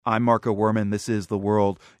I'm Marco Werman. This is The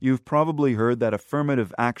World. You've probably heard that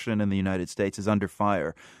affirmative action in the United States is under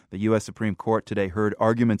fire. The U.S. Supreme Court today heard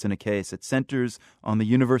arguments in a case that centers on the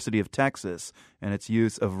University of Texas and its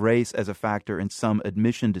use of race as a factor in some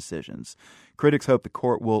admission decisions. Critics hope the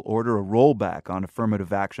court will order a rollback on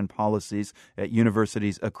affirmative action policies at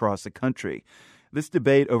universities across the country. This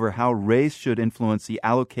debate over how race should influence the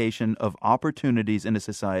allocation of opportunities in a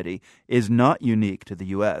society is not unique to the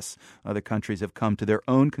U.S. Other countries have come to their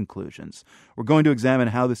own conclusions. We're going to examine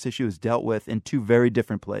how this issue is dealt with in two very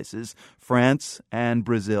different places, France and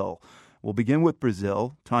Brazil. We'll begin with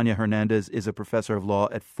Brazil. Tania Hernandez is a professor of law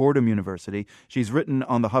at Fordham University. She's written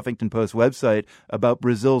on the Huffington Post website about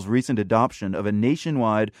Brazil's recent adoption of a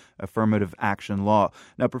nationwide affirmative action law.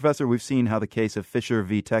 Now, Professor, we've seen how the case of Fisher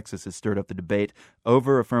v. Texas has stirred up the debate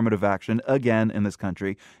over affirmative action again in this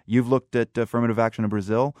country. You've looked at affirmative action in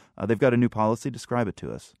Brazil. They've got a new policy. Describe it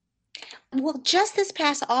to us. Well, just this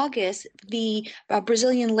past August, the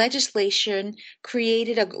Brazilian legislation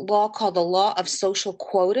created a law called the Law of Social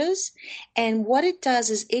Quotas. And what it does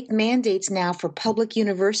is it mandates now for public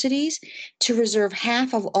universities to reserve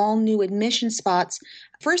half of all new admission spots,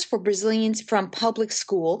 first for Brazilians from public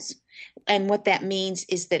schools. And what that means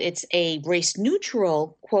is that it's a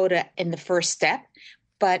race-neutral quota in the first step,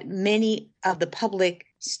 but many of the public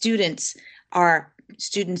students are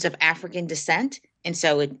students of African descent. And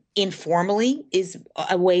so it informally is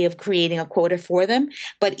a way of creating a quota for them.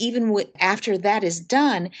 But even after that is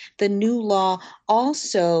done, the new law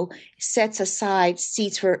also sets aside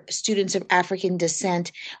seats for students of African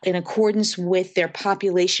descent in accordance with their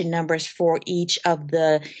population numbers for each of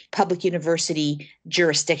the public university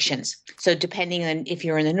jurisdictions. So depending on if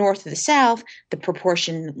you're in the north or the south, the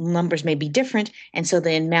proportion numbers may be different. And so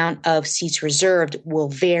the amount of seats reserved will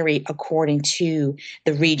vary according to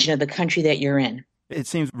the region of the country that you're in. It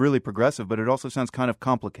seems really progressive, but it also sounds kind of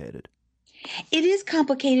complicated. It is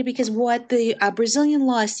complicated because what the Brazilian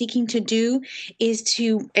law is seeking to do is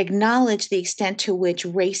to acknowledge the extent to which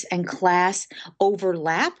race and class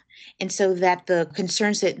overlap, and so that the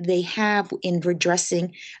concerns that they have in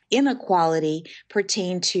redressing inequality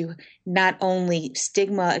pertain to not only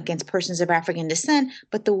stigma against persons of African descent,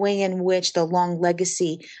 but the way in which the long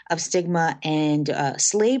legacy of stigma and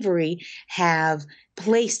slavery have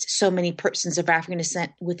placed so many persons of African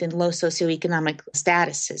descent within low socioeconomic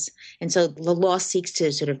statuses. And so the law seeks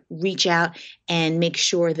to sort of reach out and make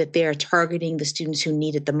sure that they're targeting the students who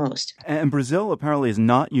need it the most. And Brazil apparently is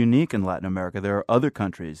not unique in Latin America. There are other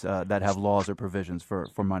countries that have laws or provisions for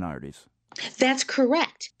minorities. That's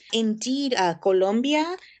correct. Indeed,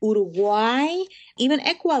 Colombia, Uruguay, even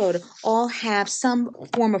Ecuador all have some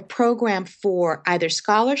form of program for either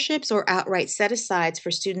scholarships or outright set-asides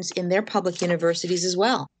for students in their public universities as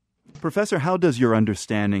well. Professor, how does your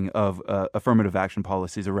understanding of affirmative action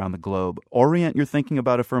policies around the globe orient your thinking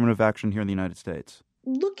about affirmative action here in the United States?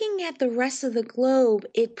 Looking at the rest of the globe,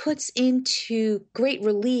 it puts into great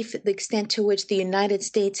relief the extent to which the United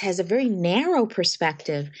States has a very narrow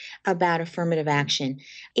perspective about affirmative action.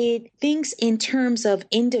 It thinks in terms of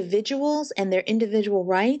individuals and their individual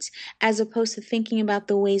rights, as opposed to thinking about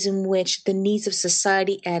the ways in which the needs of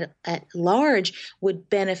society at large would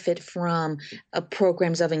benefit from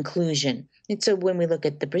programs of inclusion. And so when we look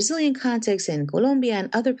at the Brazilian context and Colombia and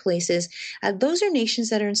other places, those are nations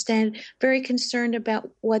that are instead very concerned about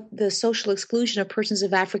what the social exclusion of persons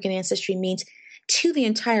of African ancestry means to the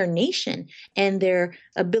entire nation and their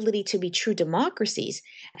ability to be true democracies,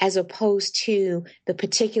 as opposed to the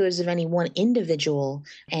particulars of any one individual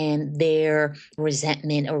and their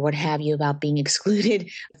resentment or what have you about being excluded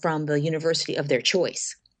from the university of their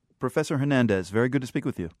choice. Professor Hernandez, very good to speak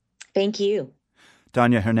with you. Thank you.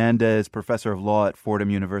 Tania Hernandez, professor of law at Fordham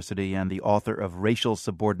University and the author of Racial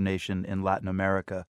Subordination in Latin America.